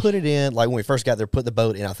I put it in, like when we first got there, put the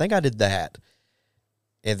boat in. I think I did that.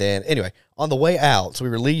 And then, anyway, on the way out, so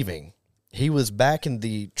we were leaving, he was backing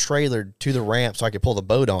the trailer to the ramp so I could pull the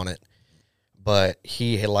boat on it. But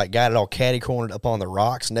he had, like, got it all catty-cornered up on the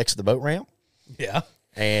rocks next to the boat ramp. Yeah.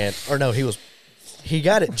 He was he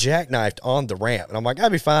got it jackknifed on the ramp. And I'm like, I'll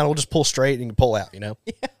be fine. We'll just pull straight and pull out, you know?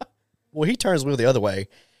 Yeah. Well, he turns the wheel the other way.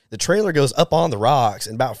 The trailer goes up on the rocks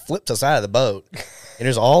and about flips the side of the boat. And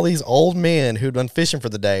there's all these old men who'd been fishing for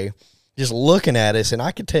the day just looking at us. And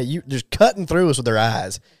I could tell you, just cutting through us with their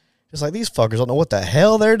eyes. Just like, these fuckers don't know what the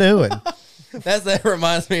hell they're doing. That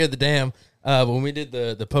reminds me of the dam. When we did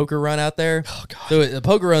the poker run out there. Oh, God. So the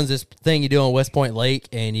poker run's this thing you do on West Point Lake,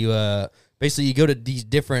 and you basically you go to these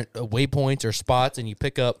different waypoints or spots, and you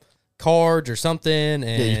pick up cards or something. And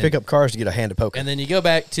Yeah, you pick up cards to get a hand of poker. and then you go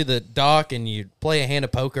back to the dock and you play a hand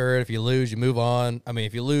of poker. If you lose, you move on. I mean,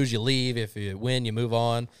 if you lose, you leave. If you win, you move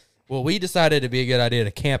on. Well, we decided it'd be a good idea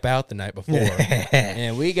to camp out the night before,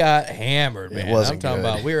 and we got hammered, man. wasn't I'm talking good.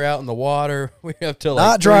 about we were out in the water. We were up till like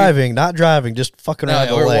Not 3. driving, just fucking around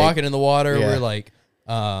the we were lake. walking in the water. Yeah. We were like,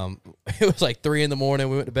 it was like 3 a.m. We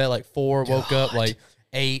went to bed like 4. Woke up like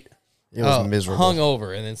 8. It was miserable.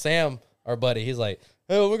 Hungover. And then Sam, our buddy, he's like,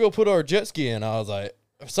 "Hey, we're gonna put our jet ski in." I was like,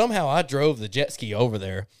 somehow I drove the jet ski over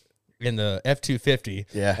there in the F-250.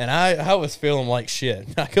 Yeah. And I was feeling like shit.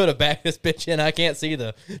 I could have backed this bitch in. I can't see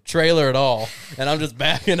the trailer at all. And I'm just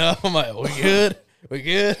backing up. I'm like, we good? We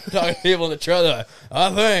good? Talking to people in the trailer. Like,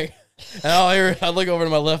 I think. And I look over to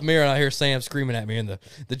my left mirror and I hear Sam screaming at me, and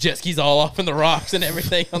the jet ski's all off in the rocks and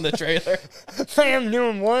everything on the trailer. Sam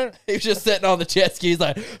doing what? He was just sitting on the jet ski. He's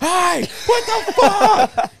like, "Hey, what the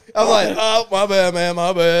fuck?" I'm like, "Oh, my bad, man,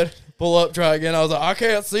 my bad." Pull up, try again. I was like, "I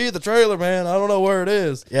can't see the trailer, man. I don't know where it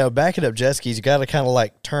is." Yeah, backing up jet skis, you got to kind of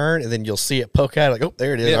like turn, and then you'll see it poke out. Like, oh,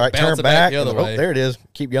 there it is. Yeah, All right, bounce turn it back back. the other Oh, way. there it is.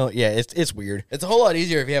 Keep going. Yeah, it's weird. It's a whole lot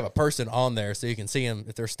easier if you have a person on there so you can see them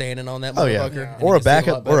if they're standing on that Oh yeah, motherfucker. and or you a can see lot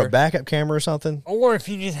backup or a better. backup camera or something. Or if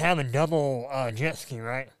you just have a double jet ski,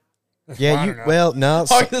 right? That's Yeah, wide you enough. well no.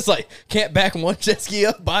 Or it's like, can't back one jet ski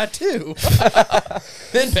up, buy 2.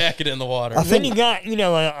 Then back it in the water. I Then think you got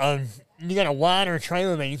you got a wider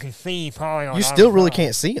trailer that you can see probably on. you either still really side.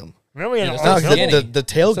 can't see them. Really, Yeah, on it's No, either so the, side. skinny. the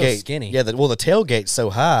tailgate. So skinny. Yeah, the tailgate's so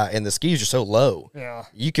high and the skis are so low. Yeah.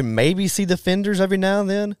 You can maybe see the fenders every now and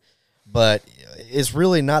then, but it's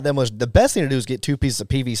really not that much. The best thing to do is get 2 pieces of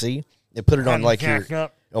PVC and put it on Have like them your, jacked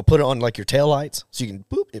up. or put it on like your tail lights, so you can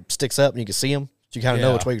boop, it sticks up and you can see them, so you kind of know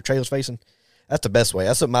Yeah. which way your trailer's facing. That's the best way.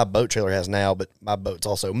 That's what my boat trailer has now, but my boat's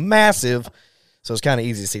also massive, so it's kind of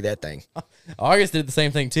easy to see that thing. August did the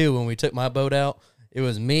same thing too when we took my boat out. It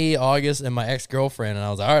was me, August, and my ex-girlfriend, and I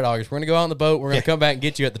was like, "All right, August, we're gonna go out on the boat. We're gonna come back and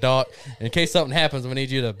get you at the dock. And in case something happens, we need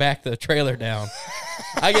you to back the trailer down."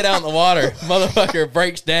 I get out in the water, motherfucker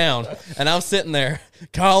breaks down, and I'm sitting there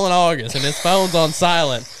calling August, and his phone's on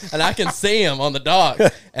silent, and I can see him on the dock,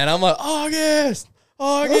 and I'm like, "August,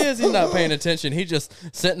 August." He's not paying attention. He's just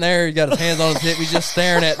sitting there. He got his hands on his hip. He's just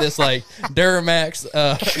staring at this like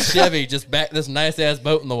Duramax Chevy, just back this nice ass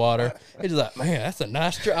boat in the water. He's just like, "Man, that's a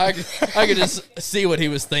nice truck." I could just see what he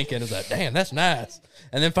was thinking. It's like, "Damn, that's nice."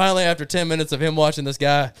 And then finally, after 10 minutes of him watching this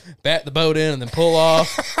guy back the boat in and then pull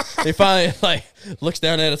off, he finally like looks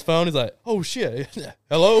down at his phone. He's like, "Oh shit,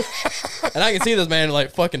 hello." And I can see this man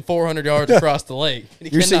like fucking 400 yards across the lake. And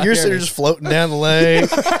he You're cannot hear sitting me. just floating down the lake,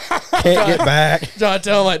 can't get back. Trying to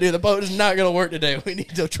tell him, like, "Dude, the boat is not going to work today. We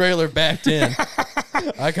need the trailer backed in."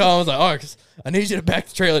 I call him, I was like, "August, I need you to back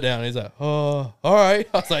the trailer down." And he's like, "Oh, all right."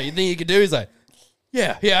 I was like, "You think you can do?" He's like,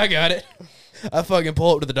 yeah, I got it." I fucking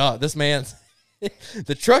pull up to the dock. This man's,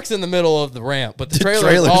 the truck's in the middle of the ramp, but the trailer's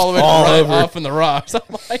trailer's all the way all right over. off in the rocks. I'm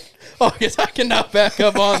like, "August, I cannot back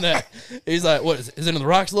up on that." He's like, "What, is it in the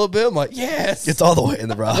rocks a little bit?" I'm like, "Yes." It's all the way in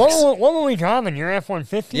the rocks. What were we driving? Your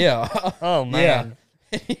F-150? Yeah. Oh man.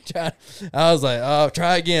 Yeah. I was like, "Oh,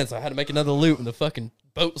 try again." So I had to make another loop, and the fucking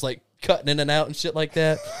boat was like cutting in and out and shit like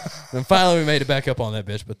that. And finally, we made it back up on that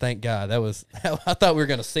bitch. But thank God, that was. I thought we were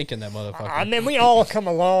gonna sink in that motherfucker. I mean, we all come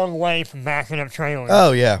a long way from backing up trailers.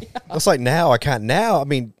 Oh yeah. It's like now I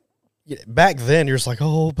mean, back then you're just like,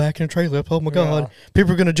 oh, back in a trailer. Oh my God,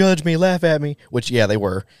 people are gonna judge me, laugh at me. Which yeah, they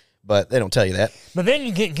were, but they don't tell you that. But then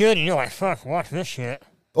you get good and you're like, fuck, watch this shit.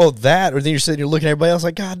 Oh, that, or then you're sitting, you're looking at everybody else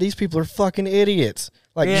like, God, these people are fucking idiots.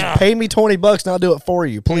 Like, Yeah. just pay me $20 and I'll do it for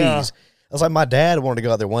you, please. Yeah. I was like, my dad wanted to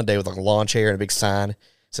go out there one day with like a lawn chair and a big sign. It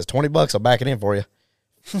says $20, I'll back it in for you.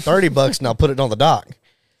 $30 and I'll put it on the dock.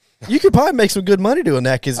 You could probably make some good money doing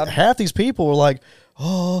that because half these people were like,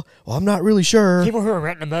 oh, well, I'm not really sure. People who are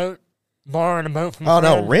renting a boat, borrowing a boat from Oh a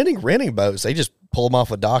no, friend. renting boats. They just pull them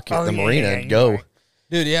off a dock at Oh, the yeah, marina yeah, and you're go. right.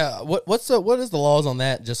 Dude, yeah. What is the laws on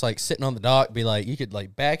that? Just like sitting on the dock, be like, you could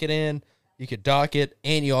like back it in, you could dock it,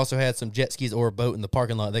 and you also had some jet skis or a boat in the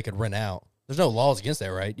parking lot they could rent out. There's no laws against that,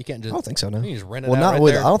 right? You can't just. I don't think so. No. You can just rent it Well, out not right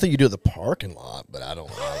with. there. I don't think you do it at the parking lot, but I don't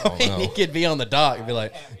know. You could be on the dock and be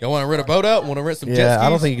like, "You want to rent a boat out? Want to rent some jet Yeah, skis?" I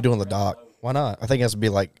don't think you can do it on the dock. Why not? I think it has to be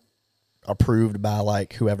like approved by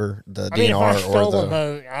like whoever the I mean, if I DNR or stole a the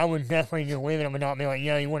boat, I would definitely just leave it and not be like,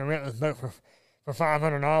 yeah, you want to rent this boat for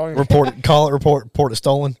 $500? report it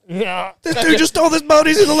stolen. Yeah. This dude just stole this boat.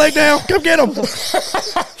 He's in the lake now. Come get him. I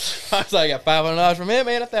was like, I got $500 from him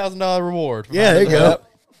and $1,000 reward. Yeah, there you go.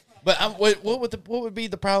 But what would be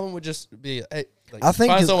the problem? Would just be like, I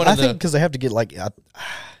think find someone because they have to get like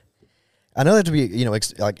I know they have to be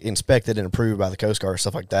like inspected and approved by the Coast Guard and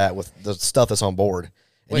stuff like that with the stuff that's on board.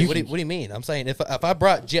 And Wait, what do you mean? I'm saying if I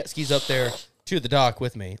brought jet skis up there to the dock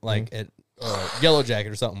with me, like at Yellow Jacket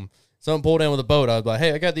or something, someone pulled in with a boat, I was like,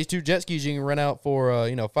 hey, I got these 2 jet skis you can rent out for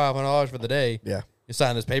 $500 for the day. Yeah. You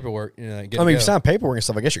sign this paperwork. If you sign paperwork and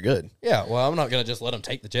stuff, I guess you're good. Yeah, well, I'm not gonna just let them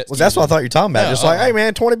take the jet skis. Well, that's what I thought you were talking about. No, Just like, hey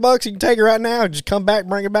man, $20, you can take it right now. Just come back,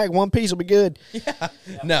 bring it back, one piece will be good. Yeah.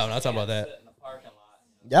 No, not talking about that.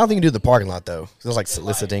 Yeah, I don't think you can do the parking lot though. It's like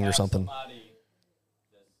soliciting or something.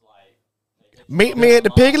 Meet me at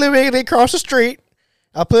the Piggly Wiggly across the street.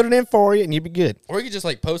 I'll put it in for you, and you'll be good. Or you could just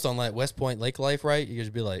like post on like West Point Lake Life, right? You could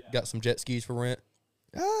just be like, got some jet skis for rent.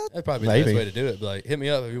 That'd probably be the best way to do it. Be like, hit me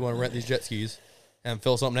up if you want to rent these jet skis and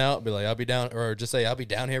fill something out. Be like, I'll be down, or just say I'll be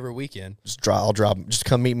down here every weekend. I'll drop them. Just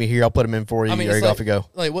come meet me here. I'll put them in for you. There you go. Off you go.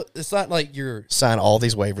 Like what? It's not like you're sign all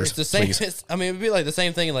these waivers. It's the same. It'd be like the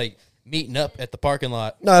same thing. Like meeting up at the parking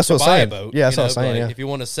lot. No, that's what I'm saying. A boat, yeah, that's what I'm saying. Like, yeah. If you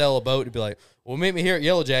want to sell a boat, it'd be like, well, meet me here at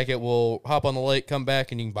Yellow Jacket. We'll hop on the lake, come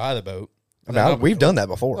back, and you can buy the boat. I mean, we've done that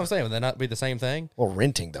before. I'm saying, would that not be the same thing? Well,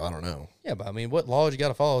 renting though, I don't know. Yeah, but I mean, what laws you got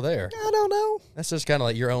to follow there? I don't know. That's just kind of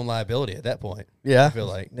like your own liability at that point. Yeah, I feel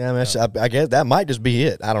like. Yeah, I guess that might just be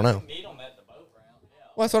it. I don't know. Meet them at the boat ramp. Yeah.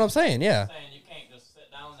 Well, that's what I'm saying. Yeah. You can't just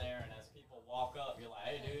sit down there and as people walk up, you're like,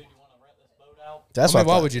 "Hey, dude, you want to rent this boat out?" That's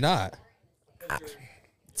why would you not?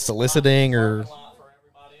 Soliciting or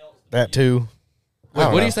that too. Wait,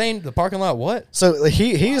 what are you saying? The parking lot? What? So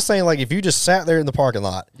he is saying like if you just sat there in the parking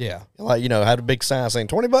lot, yeah, like had a big sign saying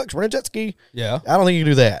 $20 rent a jet ski. Yeah, I don't think you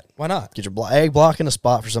can do that. Why not? Get your egg block in a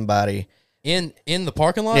spot for somebody in the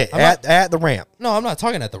parking lot. Yeah, at the ramp. No, I'm not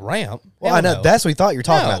talking at the ramp. Well, I know that's what we thought you were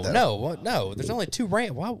talking about. Though. No. There's only 2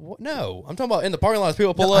 ramp. Why? No, I'm talking about in the parking lot.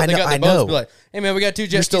 People pull up. They got their boats. Be like, hey man, we got 2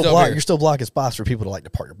 jet skis over here. You're still blocking spots for people to like to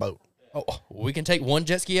park your boat. Oh, we can take 1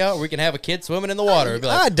 jet ski out, or we can have a kid swimming in the water. Be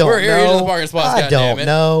like, I don't We're here know. using the parking spots. I don't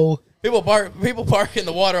know. People park in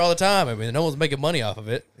the water all the time. I mean, no one's making money off of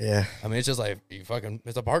it. Yeah. I mean, it's just like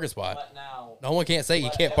it's a parking spot. No one can't say you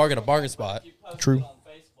can't park in a parking spot. True. On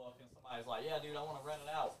Facebook and somebody's like, "Yeah, dude, I want to rent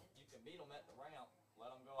it out." You can meet them at the ramp. Let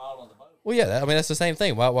them go out on the boat. Well, yeah. I mean, that's the same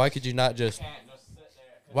thing. Why could you not just? Can't just sit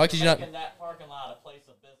there. Why could you not? Making that parking lot a place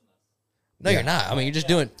of business. No, you're not. I mean, you're just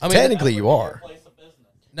doing. I mean, technically, you are.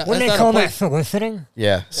 No, Wouldn't they call that soliciting?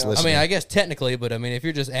 Yeah, soliciting. I mean, I guess technically, but I mean, if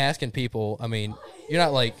you're just asking people, I mean, you're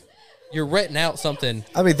not like you're renting out something.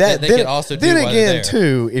 I mean, that they could also do. Then again,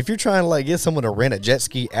 too, if you're trying to like get someone to rent a jet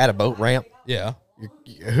ski at a boat ramp, yeah,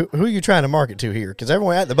 who are you trying to market to here? Because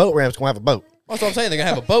everyone at the boat ramp's gonna have a boat. That's what I'm saying. They're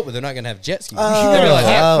gonna have a boat, but they're not gonna have jet skis. So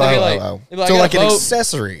like an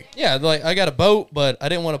accessory. Yeah, like I got a boat, but I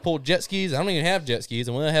didn't want to pull jet skis. I don't even have jet skis.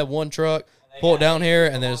 I'm gonna have 1 truck. Pull it down here,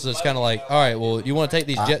 and then it's just kind of like, all right, well, you want to take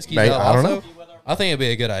these jet skis out I don't also? know. I think it'd be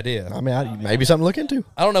a good idea. I mean, maybe something to look into.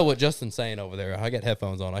 I don't know what Justin's saying over there. I got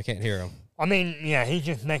headphones on. I can't hear him. I mean, yeah, he's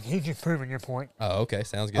just proving your point. Oh, okay,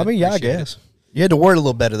 sounds good. I mean, yeah, I guess. You had to word it a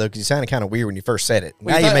little better though, because you sounded kind of weird when you first said it.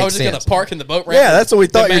 Now you make sense. I was just gonna park in the boat ramp. Yeah, that's what we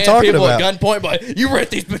thought you were talking people about. At gunpoint, but you rent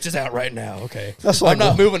these bitches out right now. Okay, that's I'm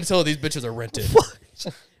not moving until these bitches are rented.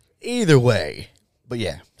 Either way, but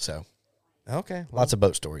yeah, so okay, lots of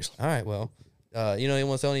boat stories. All right, well.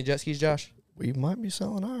 Anyone sell any jet skis, Josh? We might be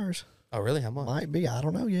selling ours. Oh, really? How much? Might be. I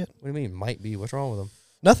don't know yet. What do you mean, might be? What's wrong with them?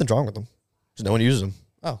 Nothing's wrong with them. Just no one uses them.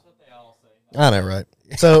 Oh. I know, right?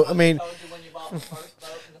 So, I mean...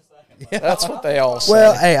 Yeah, that's what they all say.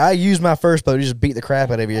 Well, hey, I used my first boat. He just beat the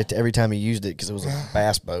crap out of you every time he used it because it was a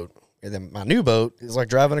bass boat. And then my new boat is like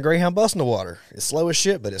driving a Greyhound bus in the water. It's slow as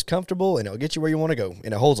shit, but it's comfortable, and it'll get you where you want to go.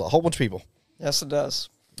 And it holds a whole bunch of people. Yes, it does.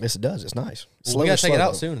 Yes, it does. It's nice. Well, we got to take it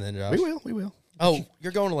out soon then, Josh. We will. Oh,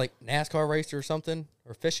 you're going to like NASCAR race or something?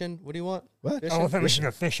 Or fishing? What do you want? What? Fishing? I think we should go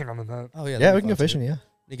fishing on the boat. Oh, yeah. Yeah, we can go fishing, yeah.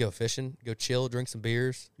 You go fishing, go chill, drink some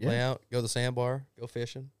beers, lay out, go to the sandbar, go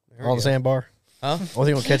fishing. On the sandbar? Huh? Only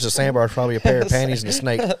thing we'll catch at the sandbar is probably a pair of panties and a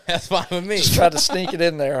snake. That's fine with me. Just try to sneak it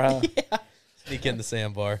in there, huh? Yeah. Sneak in the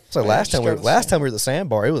sandbar. So last time we were at the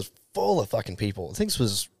sandbar, it was full of fucking people. I think it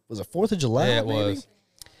was it 4th of July? Yeah, it maybe? was.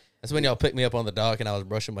 That's when y'all picked me up on the dock and I was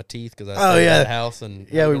brushing my teeth because I stayed at the house. And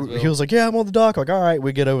yeah, he was like, yeah, I'm on the dock. Like, all right,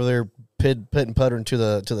 we get over there, putting puttering to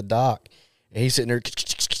the dock. And he's sitting there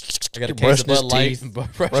I got a case of Bud Light and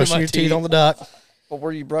brushing my your teeth on the dock. But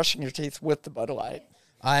were you brushing your teeth with the Bud Light?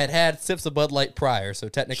 I had sips of Bud Light prior, so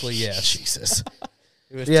technically yes. Jesus.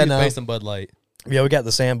 It was Yeah, toothpaste no. and Bud Light. Yeah, we got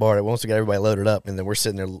the sandbar that once we got everybody loaded up, and then we're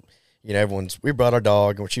sitting there, we brought our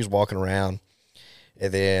dog, and she was walking around,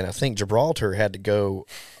 and then I think Gibraltar had to go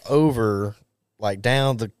over, like,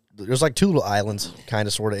 down there's like two little islands, kind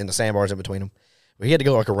of, sort of, in the sandbars in between them. But he had to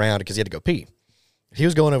go, like, around because he had to go pee. He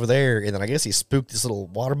was going over there, and then I guess he spooked this little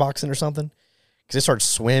water box in or something, because it started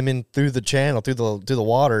swimming through the channel, through the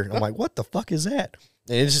water. I'm like, what the fuck is that?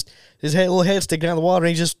 And it's just his little head sticking out of the water, and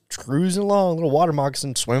he's just cruising along, little water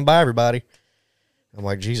moccasin, swimming by everybody. I'm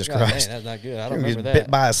like, Jesus God, Christ. dang, that's not good. I don't He was remember bit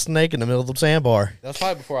that. by a snake in the middle of the sandbar. That's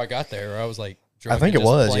probably before I got there, where I was like, I drunk think and it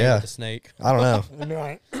just was, playing yeah. with the snake. I don't know. And they're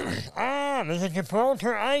like, there's a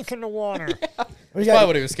Gibraltar ice in the water. That's probably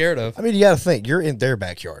what he was scared of. I mean, you got to think, you're in their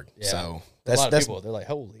backyard. Yeah. So A lot of that's people, they're like,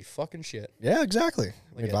 holy fucking shit. yeah, exactly.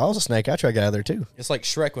 If I was a snake, I'd try to get out of there too. It's like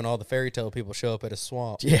Shrek when all the fairy tale people show up at a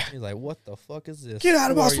swamp. Yeah. He's like, what the fuck is this? Get out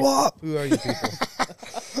of Who my are you- swamp. Who are you people?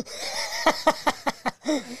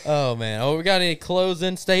 Oh, man. Oh, we got any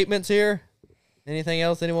closing statements here? Anything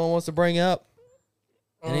else anyone wants to bring up?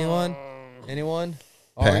 Anyone? Anyone?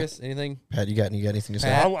 Pat. August? Anything? Pat, you got anything to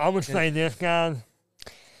say? I would say this, guys.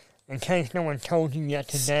 In case no one told you yet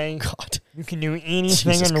today, God. you can do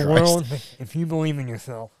anything Jesus in the Christ. world if you believe in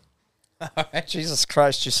yourself. Jesus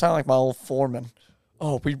Christ, you sound like my old foreman.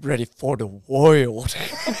 Oh, we ready for the world.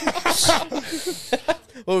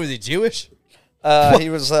 What was he, Jewish? He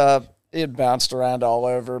was he had bounced around all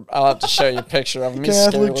over. I'll have to show you a picture of him. He's a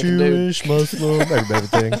scary Catholic, looking dude. Jewish, Muslim,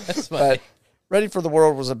 everything. But Ready for the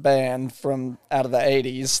World was a band from out of the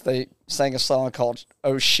 80s. They sang a song called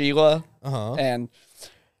Oh Sheila. Uh-huh. And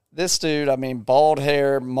this dude, I mean, bald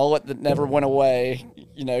hair, mullet that never went away,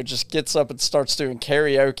 just gets up and starts doing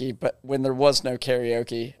karaoke. But when there was no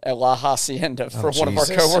karaoke at La Hacienda for one of our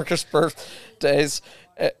Jesus. coworkers' birthdays,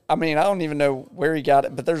 I mean, I don't even know where he got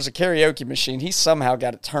it, but there's a karaoke machine. He somehow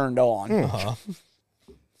got it turned on. Uh-huh.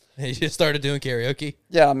 He just started doing karaoke.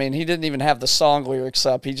 Yeah, I mean, he didn't even have the song lyrics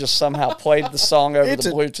up. He just somehow played the song over the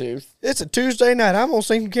Bluetooth. It's a Tuesday night. I'm going to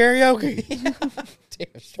sing karaoke.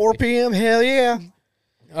 4 p.m., hell yeah.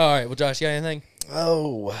 All right. Well, Josh, you got anything?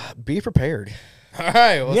 Oh, be prepared. All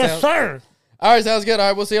right. Well, Yes, sir. All right. Sounds good. All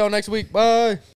right. We'll see y'all next week. Bye.